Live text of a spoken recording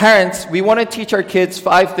Parents, we want to teach our kids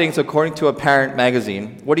 5 things according to a parent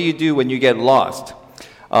magazine. What do you do when you get lost?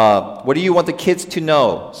 What do you want the kids to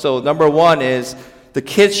know? So number 1 is the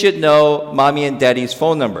kids should know mommy and daddy's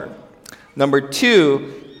phone number. Number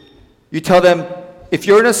 2, you tell them, if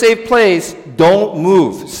you're in a safe place, don't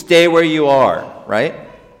move. Stay where you are, right?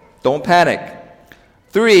 Don't panic.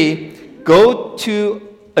 3, go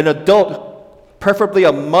to an adult, preferably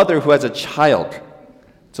a mother who has a child.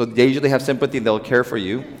 So they usually have sympathy and they'll care for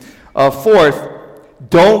you. 4th,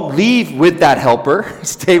 don't leave with that helper.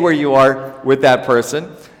 Stay where you are with that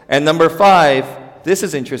person. And number 5, this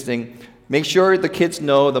is interesting. Make sure the kids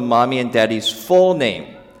know the mommy and daddy's full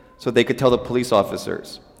name so they could tell the police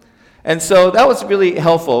officers. And so that was really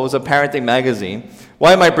helpful. It was a parenting magazine.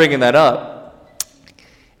 Why am I bringing that up?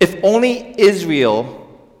 If only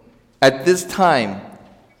Israel at this time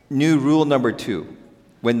knew rule number 2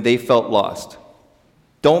 when they felt lost.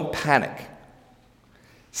 Don't panic.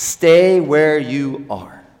 Stay where you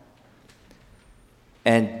are.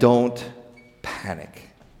 And don't panic.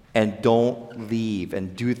 And don't leave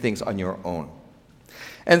and do things on your own.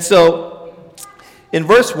 And so, in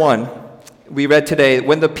verse 1, we read today,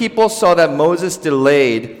 when the people saw that Moses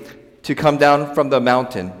delayed to come down from the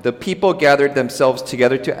mountain, the people gathered themselves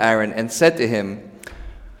together to Aaron and said to him,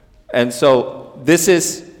 and so this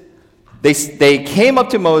is, they came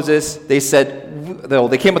up to Moses, they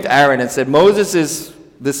came up to Aaron and said, Moses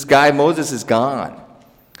is gone.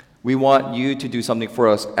 We want you to do something for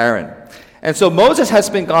us, Aaron. And so Moses has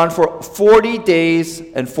been gone for 40 days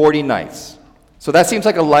and 40 nights. So that seems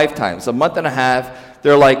like a lifetime. It's a month and a half.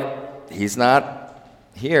 They're like, he's not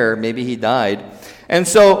here. Maybe he died. And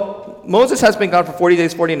so Moses has been gone for 40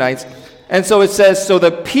 days, 40 nights. And so it says, so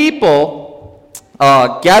the people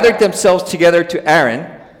gathered themselves together to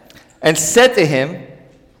Aaron and said to him,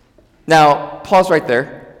 now pause right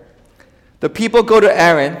there. The people go to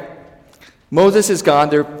Aaron. Moses is gone,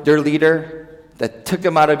 their leader that took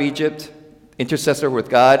them out of Egypt, intercessor with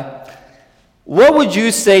God. What would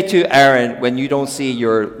you say to Aaron when you don't see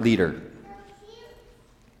your leader?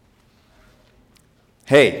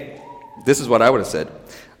 Hey, this is what I would have said.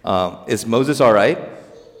 Is Moses all right?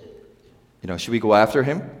 Should we go after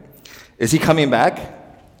him? Is he coming back?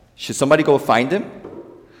 Should somebody go find him?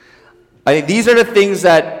 I think these are the things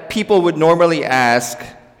that people would normally ask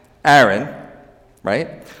Aaron,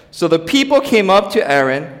 right? So the people came up to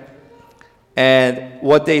Aaron, and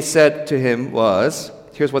what they said to him was,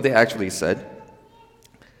 here's what they actually said.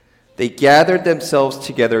 They gathered themselves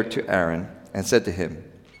together to Aaron and said to him,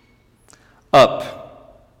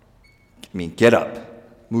 get up,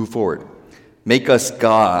 move forward. Make us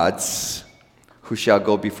gods who shall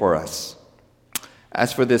go before us.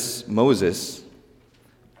 As for this Moses,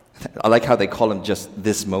 I like how they call him just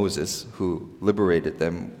this Moses, who liberated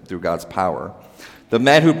them through God's power. The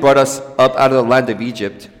man who brought us up out of the land of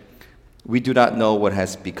Egypt, we do not know what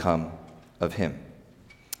has become of him.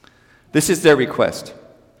 This is their request.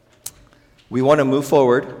 We want to move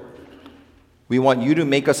forward. We want you to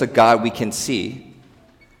make us a God we can see.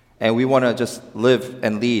 And we want to just live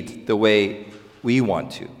and lead the way we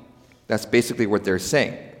want to. That's basically what they're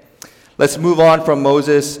saying. Let's move on from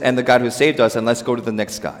Moses and the God who saved us, and let's go to the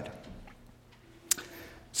next God.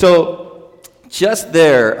 So, just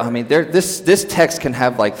there, this text can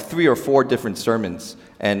have like 3 or 4 different sermons,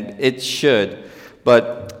 and it should.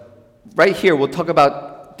 But right here, we'll talk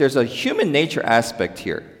about there's a human nature aspect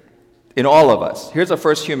here in all of us. Here's the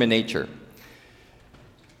first human nature.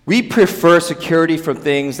 We prefer security from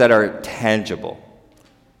things that are tangible.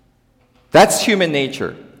 That's human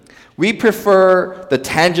nature. We prefer the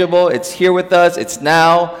tangible. It's here with us. It's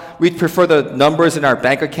now. We prefer the numbers in our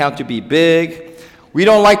bank account to be big. We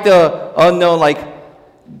don't like the unknown,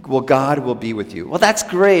 God will be with you. Well, that's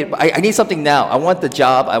great. But I need something now. I want the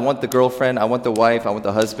job. I want the girlfriend. I want the wife. I want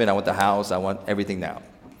the husband. I want the house. I want everything now.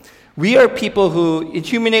 We are people who, in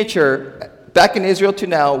human nature, back in Israel to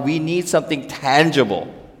now, we need something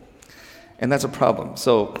tangible. And that's a problem.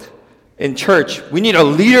 So in church, we need a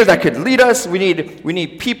leader that could lead us. We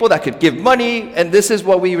need people that could give money, and this is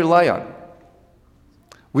what we rely on.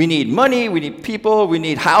 We need money, we need people, we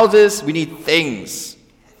need houses, we need things.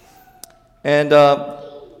 And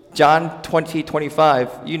John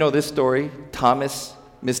 20:25, you know this story. Thomas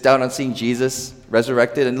missed out on seeing Jesus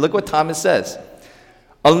resurrected, and look what Thomas says.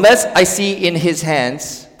 Unless I see in his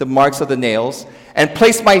hands the marks of the nails, and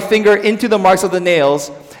place my finger into the marks of the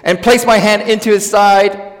nails, and place my hand into his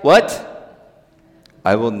side, what?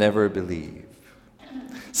 I will never believe.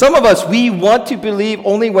 Some of us, we want to believe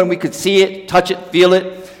only when we could see it, touch it, feel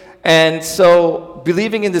it. And so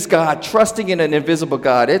believing in this God, trusting in an invisible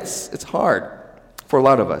God, it's hard for a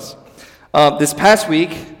lot of us. This past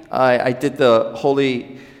week, I did the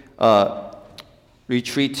holy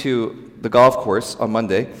retreat to the golf course on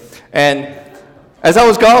Monday. And as I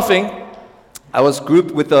was golfing, I was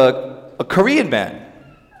grouped with a Korean man.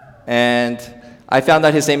 And I found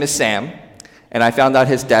out his name is Sam. And I found out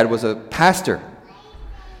his dad was a pastor.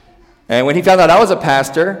 And when he found out I was a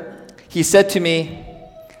pastor, he said to me,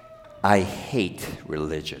 I hate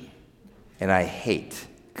religion. And I hate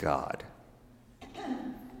God.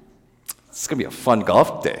 It's going to be a fun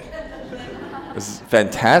golf day. This is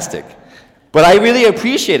fantastic. But I really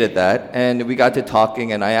appreciated that, and we got to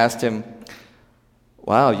talking, and I asked him,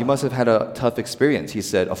 wow, you must have had a tough experience. He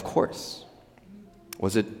said, of course.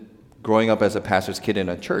 Was it growing up as a pastor's kid in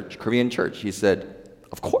a church, Korean church? He said,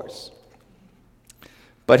 of course.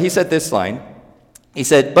 But he said this line. He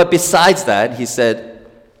said, but besides that, he said,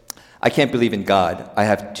 I can't believe in God. I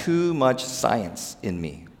have too much science in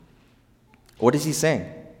me. What is he saying?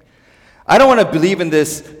 I don't want to believe in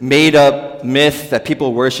this made-up myth that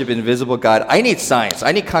people worship an invisible God. I need science.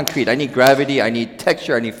 I need concrete. I need gravity. I need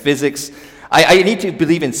texture. I need physics. I need to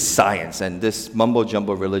believe in science and this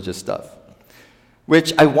mumbo-jumbo religious stuff,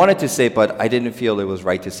 which I wanted to say, but I didn't feel it was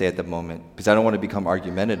right to say at the moment because I don't want to become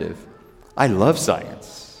argumentative. I love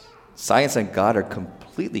science. Science and God are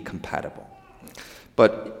completely compatible.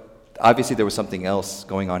 But obviously there was something else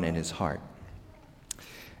going on in his heart.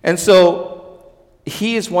 And so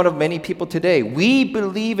he is one of many people today. We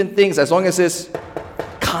believe in things as long as it's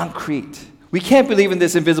concrete. We can't believe in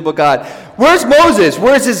this invisible God. Where's Moses?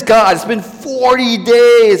 Where's his God? It's been 40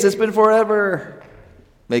 days. It's been forever.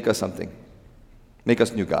 Make us something. Make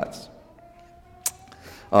us new gods.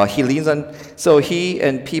 So he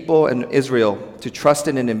and people in Israel to trust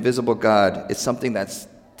in an invisible God is something that's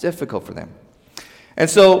difficult for them. And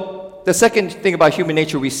so the second thing about human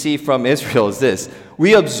nature we see from Israel is this.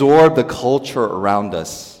 We absorb the culture around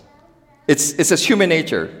us. It's just human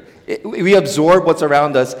nature. We absorb what's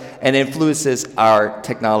around us and influences our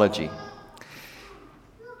technology.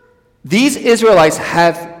 These Israelites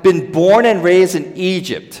have been born and raised in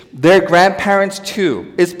Egypt. Their grandparents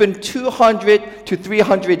too. It's been 200 to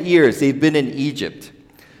 300 years they've been in Egypt.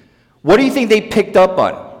 What do you think they picked up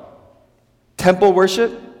on? Temple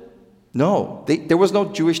worship? No, there was no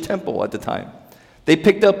Jewish temple at the time. They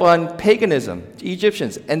picked up on paganism,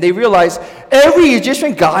 Egyptians, and they realized every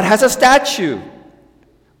Egyptian god has a statue.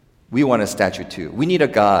 We want a statue too. We need a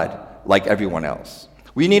god like everyone else.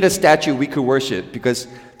 We need a statue we could worship because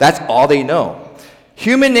that's all they know.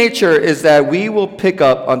 Human nature is that we will pick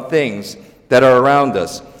up on things that are around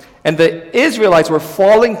us. And the Israelites were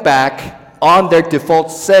falling back on their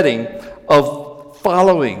default setting of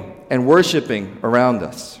following and worshiping around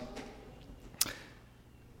us.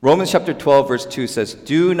 Romans chapter 12, verse 2 says,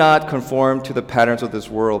 do not conform to the patterns of this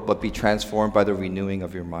world, but be transformed by the renewing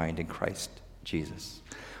of your mind in Christ Jesus.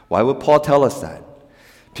 Why would Paul tell us that?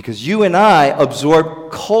 Because you and I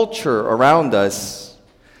absorb culture around us,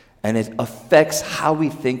 and it affects how we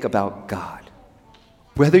think about God,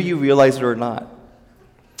 whether you realize it or not.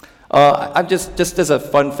 I'm just as a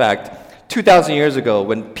fun fact, 2,000 years ago,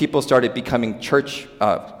 when people started becoming church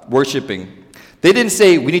worshiping, they didn't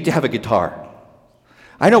say, we need to have a guitar.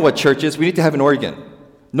 I know what church is. We need to have an organ.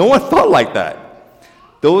 No one thought like that.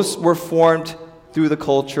 Those were formed through the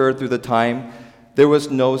culture, through the time. There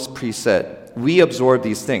was no preset. We absorb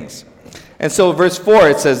these things. And so verse 4,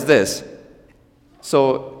 it says this.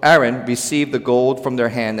 So Aaron received the gold from their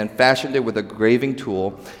hand and fashioned it with a graving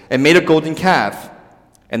tool and made a golden calf.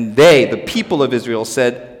 And they, the people of Israel,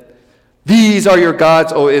 said, these are your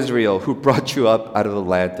gods, O Israel, who brought you up out of the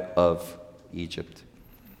land of Egypt.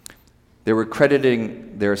 They were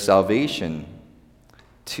crediting their salvation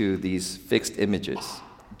to these fixed images,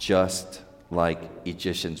 just like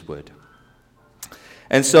Egyptians would.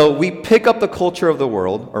 And so we pick up the culture of the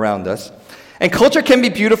world around us. And culture can be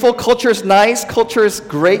beautiful. Culture is nice. Culture is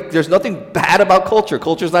great. There's nothing bad about culture.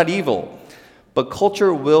 Culture is not evil. But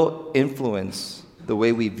culture will influence the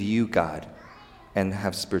way we view God and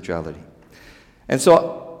have spirituality. And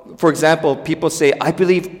so, for example, people say, I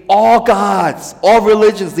believe all gods, all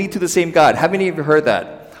religions lead to the same God. How many of you heard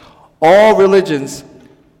that? All religions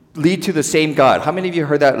lead to the same God. How many of you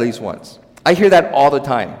heard that at least once? I hear that all the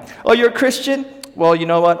time. Oh, you're a Christian? Well, you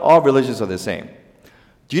know what? All religions are the same.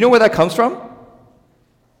 Do you know where that comes from?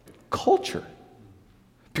 Culture.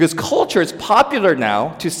 Because culture is popular now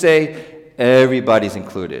to say everybody's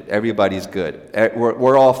included, everybody's good,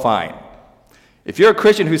 we're all fine. If you're a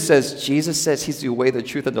Christian who says, Jesus says he's the way, the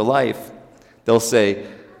truth, and the life, they'll say,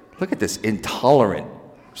 look at this intolerant,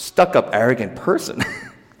 stuck-up, arrogant person.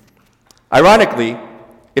 Ironically,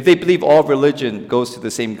 if they believe all religion goes to the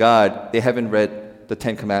same God, they haven't read the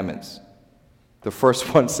Ten Commandments. The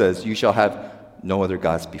first one says, you shall have no other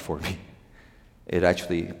gods before me. It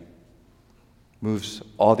actually moves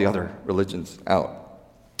all the other religions out.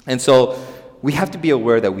 And so we have to be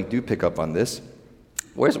aware that we do pick up on this.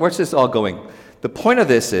 Where's this all going? The point of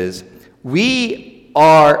this is we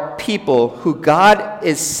are people who God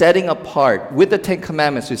is setting apart with the Ten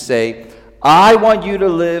Commandments to say, I want you to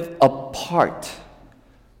live apart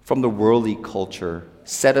from the worldly culture,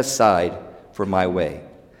 set aside for my way.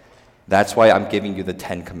 That's why I'm giving you the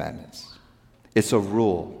Ten Commandments. It's a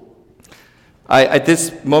rule. At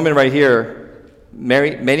this moment right here,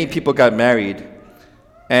 many people got married.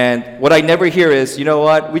 And what I never hear is, you know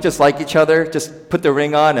what, we just like each other, just put the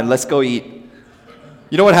ring on and let's go eat.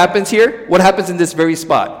 You know what happens here? What happens in this very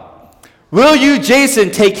spot? Will you,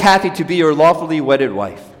 Jason, take Kathy to be your lawfully wedded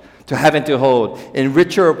wife, to have and to hold, in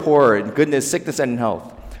richer or poorer, in goodness, sickness, and in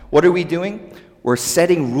health? What are we doing? We're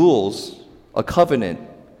setting rules, a covenant,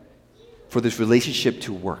 for this relationship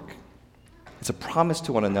to work. It's a promise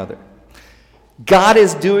to one another. God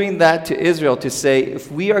is doing that to Israel to say,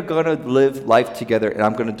 if we are going to live life together and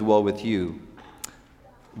I'm going to dwell with you,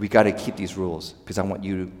 we got to keep these rules because I want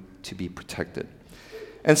you to be protected.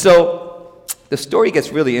 And so the story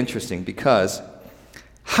gets really interesting because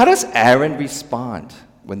how does Aaron respond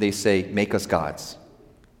when they say, make us gods?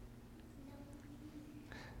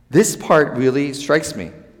 This part really strikes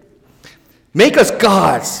me. Make us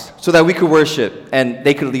gods so that we could worship and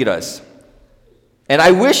they could lead us. And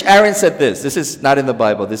I wish Aaron said this. This is not in the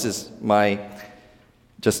Bible. This is my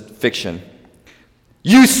just fiction.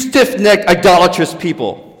 You stiff-necked, idolatrous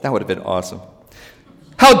people. That would have been awesome.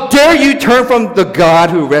 How dare you turn from the God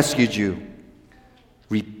who rescued you?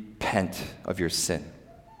 Repent of your sin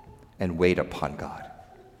and wait upon God.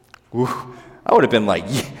 Woo. I would have been like,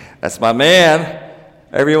 yeah, that's my man.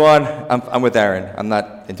 Everyone, I'm with Aaron. I'm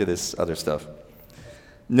not into this other stuff.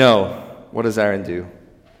 No. What does Aaron do?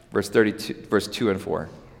 Verse 2 and 4.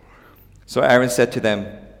 So Aaron said to them,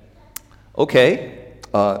 okay,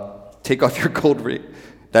 take off your gold ring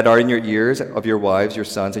that are in your ears of your wives, your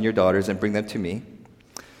sons, and your daughters, and bring them to me.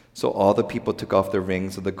 So all the people took off the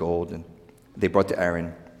rings of the gold, and they brought to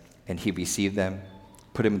Aaron, and he received them,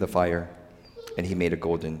 put them in the fire, and he made a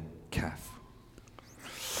golden calf.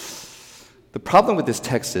 The problem with this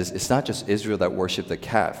text is it's not just Israel that worshiped the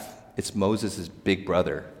calf. It's Moses' big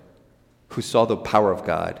brother who saw the power of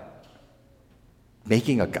God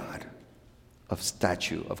making a god of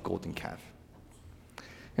statue of golden calf.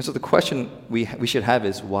 And so the question we should have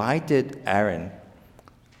is, why did Aaron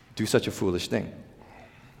do such a foolish thing?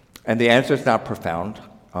 And the answer is not profound.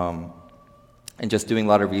 And just doing a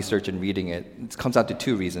lot of research and reading it comes out to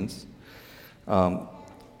two reasons.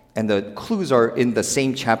 And the clues are in the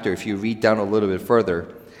same chapter. If you read down a little bit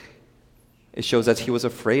further, it shows that he was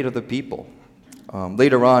afraid of the people.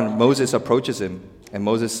 Later on, Moses approaches him, and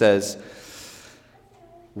Moses says,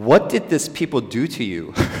 what did this people do to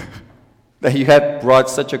you that you have brought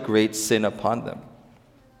such a great sin upon them?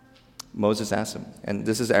 Moses asked him, and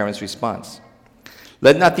this is Aaron's response.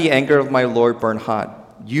 Let not the anger of my Lord burn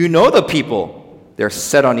hot. You know the people. They're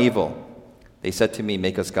set on evil. They said to me,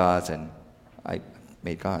 make us gods, and I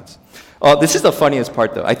made gods. This is the funniest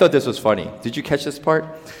part, though. I thought this was funny. Did you catch this part?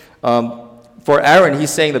 For Aaron,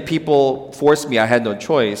 he's saying the people forced me, I had no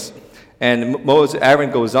choice. And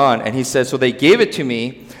Aaron goes on, and he says, so they gave it to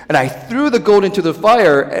me, and I threw the gold into the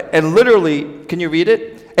fire, and literally, can you read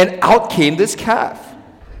it? And out came this calf.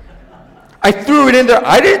 I threw it in there.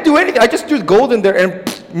 I didn't do anything. I just threw the gold in there,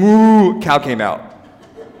 and moo, cow came out.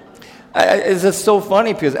 It's just so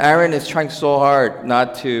funny because Aaron is trying so hard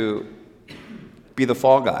not to be the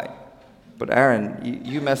fall guy. But Aaron,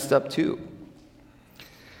 you messed up too.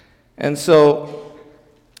 And so,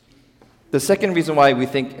 the second reason why we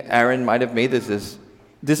think Aaron might have made this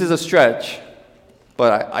is a stretch,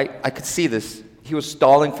 but I could see this. He was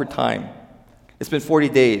stalling for time. It's been 40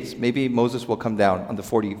 days. Maybe Moses will come down on the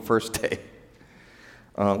 41st day.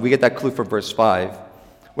 We get that clue from verse 5.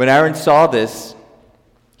 When Aaron saw this,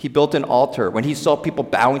 he built an altar. When he saw people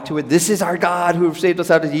bowing to it, this is our God who saved us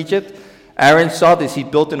out of Egypt. Aaron saw this. He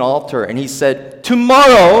built an altar, and he said,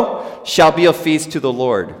 tomorrow shall be a feast to the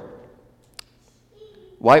Lord.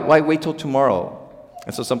 Why wait till tomorrow?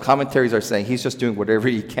 And so some commentaries are saying he's just doing whatever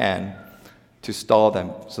he can to stall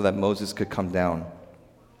them so that Moses could come down.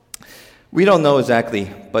 We don't know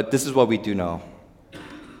exactly, but this is what we do know.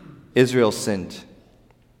 Israel sinned.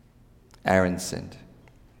 Aaron sinned.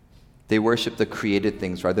 They worshiped the created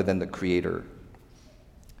things rather than the Creator.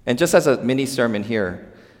 And just as a mini sermon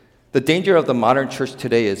here, the danger of the modern church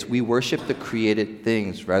today is we worship the created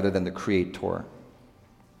things rather than the Creator.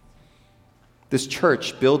 This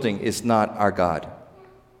church building is not our God.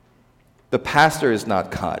 The pastor is not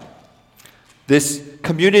God. This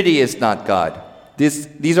community is not God.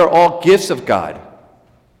 These are all gifts of God.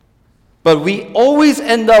 But we always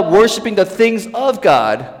end up worshiping the things of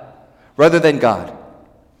God rather than God.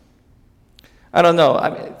 I don't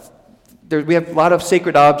know. We have a lot of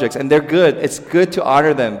sacred objects, and they're good. It's good to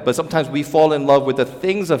honor them, but sometimes we fall in love with the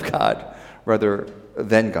things of God rather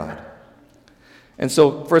than God. And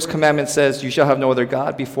so, first commandment says, you shall have no other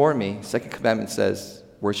God before me. Second commandment says,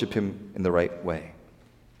 worship him in the right way.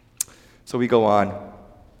 So we go on.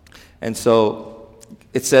 And so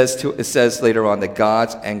it says later on that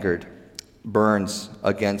God's anger burns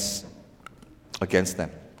against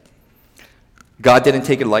them. God didn't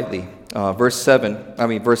take it lightly. I'll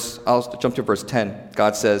jump to verse 10.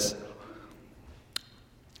 God says,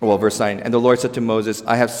 verse 9, and the Lord said to Moses,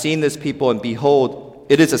 I have seen this people, and behold,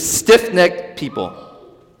 it is a stiff-necked people.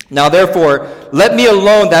 Now therefore, let me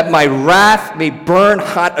alone, that my wrath may burn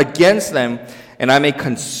hot against them, and I may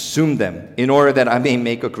consume them, in order that I may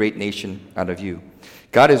make a great nation out of you.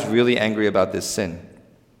 God is really angry about this sin.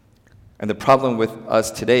 And the problem with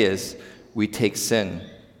us today is we take sin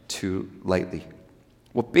too lightly.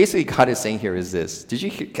 What basically God is saying here is this.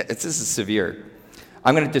 This is severe.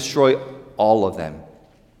 I'm going to destroy all of them.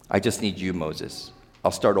 I just need you, Moses.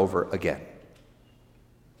 I'll start over again.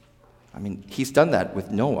 He's done that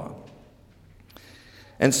with Noah.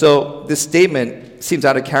 And so this statement seems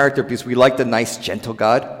out of character because we like the nice, gentle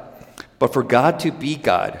God. But for God to be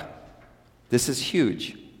God, this is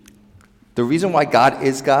huge. The reason why God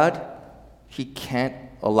is God, he can't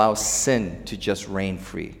allow sin to just reign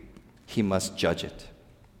free. He must judge it.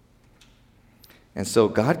 And so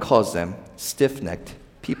God calls them stiff-necked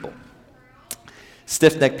people.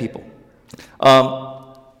 Stiff-necked people.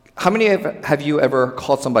 How many have you ever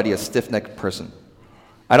called somebody a stiff-necked person?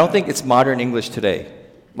 I don't think it's modern English today.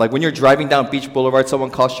 Like when you're driving down Beach Boulevard,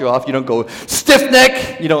 someone calls you off, you don't go,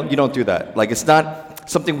 stiff-neck! You don't do that. Like it's not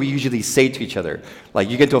something we usually say to each other. Like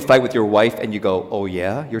you get into a fight with your wife and you go, oh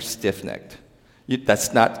yeah, you're stiff-necked.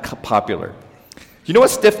 That's not popular. You know what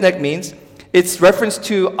stiff-neck means? It's reference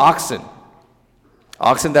to oxen.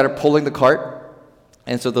 Oxen that are pulling the cart.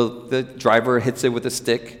 And so the driver hits it with a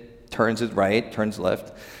stick, turns it right, turns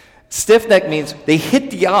left. Stiff-neck means they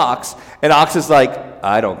hit the ox, and ox is like,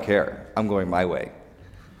 I don't care. I'm going my way.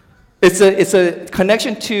 It's a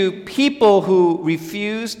connection to people who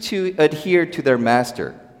refuse to adhere to their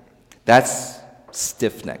master. That's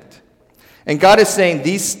stiff-necked. And God is saying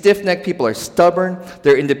these stiff-necked people are stubborn,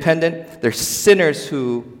 they're independent, they're sinners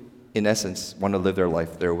who, in essence, want to live their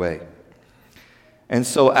life their way. And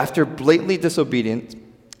so after blatantly disobedience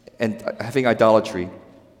and having idolatry,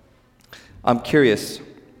 I'm curious,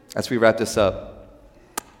 as we wrap this up,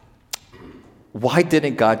 why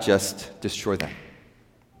didn't God just destroy them?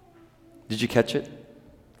 Did you catch it?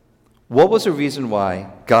 What was the reason why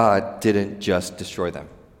God didn't just destroy them?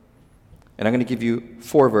 And I'm going to give you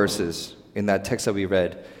 4 verses in that text that we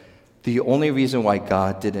read. The only reason why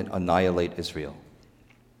God didn't annihilate Israel.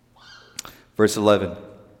 Verse 11.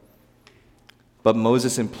 But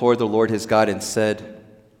Moses implored the Lord his God and said,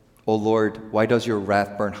 O Lord, why does your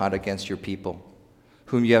wrath burn hot against your people,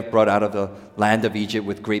 whom you have brought out of the land of Egypt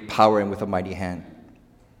with great power and with a mighty hand?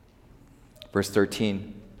 Verse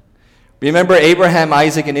 13. Remember Abraham,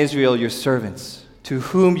 Isaac, and Israel, your servants, to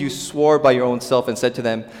whom you swore by your own self and said to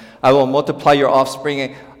them, I will multiply your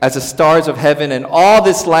offspring as the stars of heaven, and all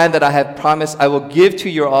this land that I have promised I will give to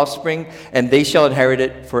your offspring, and they shall inherit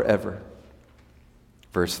it forever.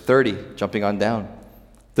 Verse 30, jumping on down.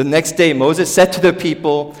 The next day Moses said to the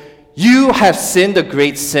people, you have sinned a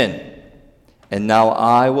great sin, and now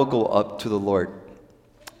I will go up to the Lord.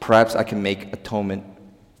 Perhaps I can make atonement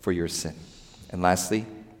for your sin. And lastly,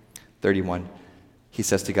 31, he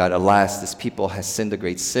says to God, alas, this people has sinned a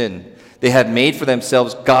great sin. They have made for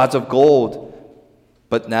themselves gods of gold.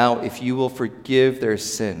 But now if you will forgive their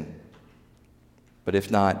sin, but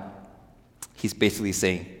if not, he's basically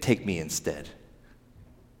saying, take me instead.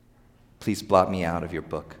 Please blot me out of your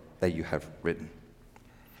book that you have written.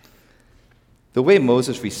 The way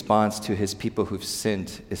Moses responds to his people who've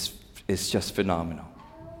sinned is just phenomenal.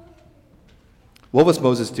 What was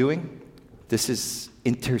Moses doing? This is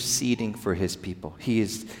interceding for his people. He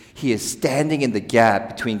is standing in the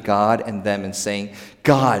gap between God and them and saying,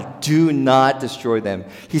 God, do not destroy them.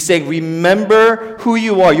 He's saying, remember who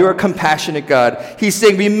you are. You're a compassionate God. He's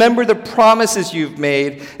saying, remember the promises you've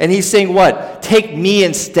made. And he's saying what? Take me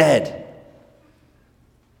instead.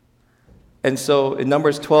 And so in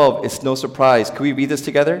Numbers 12, it's no surprise. Can we read this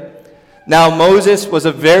together? Now Moses was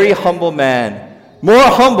a very humble man, more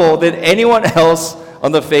humble than anyone else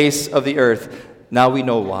on the face of the earth. Now we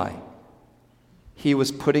know why. He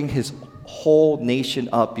was putting his whole nation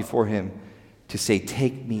up before him to say,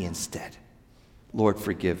 take me instead. Lord,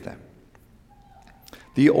 forgive them.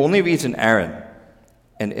 The only reason Aaron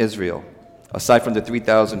and Israel, aside from the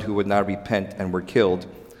 3,000 who would not repent and were killed,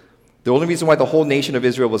 the only reason why the whole nation of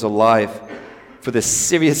Israel was alive for the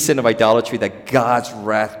serious sin of idolatry that God's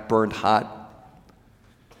wrath burned hot,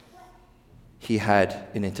 he had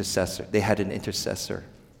an intercessor. They had an intercessor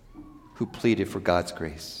who pleaded for God's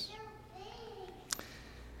grace.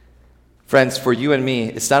 Friends, for you and me,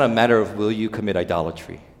 it's not a matter of will you commit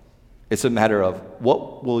idolatry. It's a matter of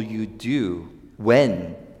what will you do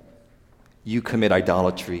when you commit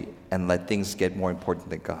idolatry and let things get more important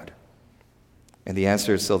than God. And the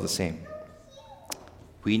answer is still the same.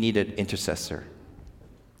 We need an intercessor.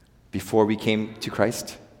 Before we came to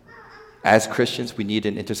Christ, as Christians, we need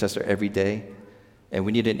an intercessor every day, and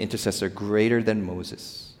we need an intercessor greater than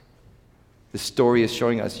Moses. The story is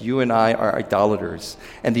showing us you and I are idolaters,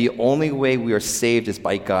 and the only way we are saved is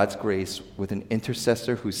by God's grace with an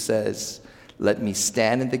intercessor who says, let me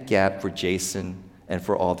stand in the gap for Jason and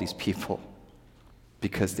for all these people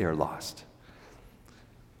because they are lost.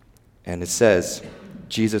 And it says,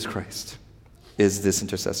 Jesus Christ is this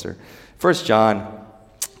intercessor. 1 John,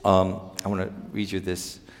 I want to read you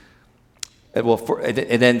this.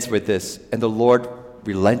 It ends with this. And the Lord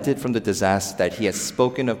relented from the disaster that he had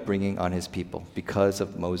spoken of bringing on his people because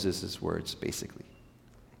of Moses' words, basically.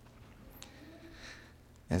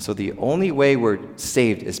 And so the only way we're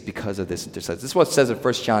saved is because of this intercessor. This is what it says in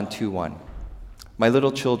 1 John 2:1. My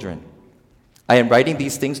little children, I am writing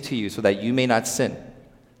these things to you so that you may not sin.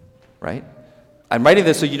 Right? I'm writing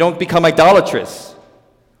this so you don't become idolatrous.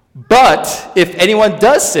 But if anyone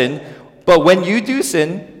does sin, but when you do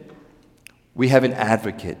sin, we have an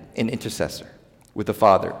advocate, an intercessor with the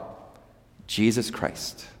Father, Jesus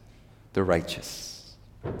Christ, the righteous.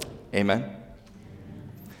 Amen?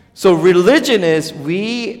 So religion is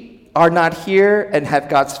we are not here and have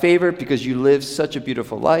God's favor because you live such a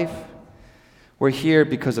beautiful life. We're here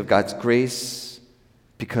because of God's grace,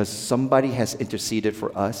 because somebody has interceded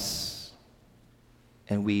for us.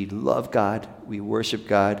 And we love God, we worship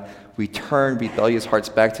God, we turn rebellious hearts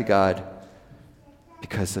back to God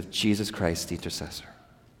because of Jesus Christ, the intercessor.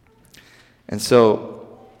 And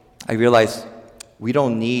so I realize we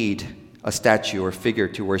don't need a statue or figure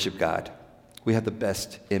to worship God. We have the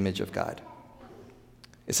best image of God.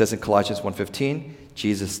 It says in Colossians 1:15,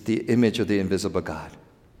 Jesus, the image of the invisible God,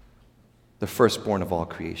 the firstborn of all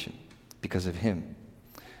creation. Because of him,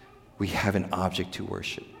 we have an object to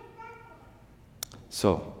worship.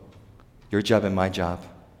 So, your job and my job,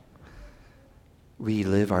 we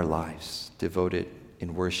live our lives devoted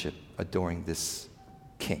in worship, adoring this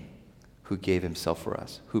King who gave himself for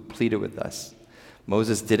us, who pleaded with us.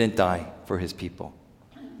 Moses didn't die for his people,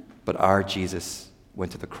 but our Jesus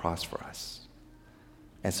went to the cross for us.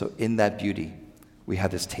 And so in that beauty, we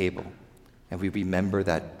have this table, and we remember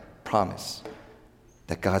that promise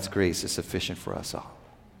that God's grace is sufficient for us all.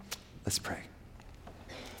 Let's pray.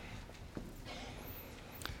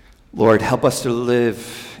 Lord, help us to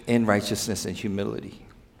live in righteousness and humility.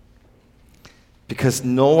 Because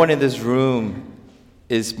no one in this room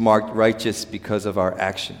is marked righteous because of our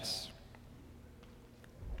actions.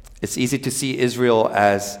 It's easy to see Israel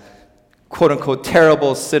as quote-unquote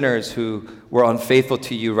terrible sinners who were unfaithful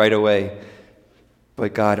to you right away.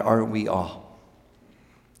 But God, aren't we all?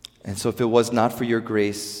 And so if it was not for your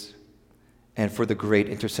grace and for the great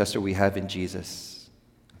intercessor we have in Jesus,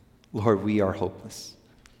 Lord, we are hopeless.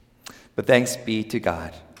 But thanks be to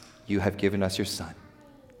God, you have given us your Son.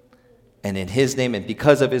 And in his name, and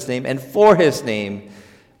because of his name, and for his name,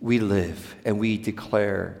 we live, and we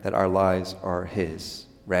declare that our lives are his,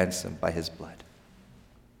 ransomed by his blood.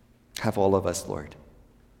 Have all of us, Lord.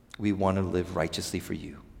 We want to live righteously for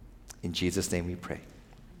you. In Jesus' name we pray.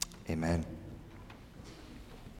 Amen.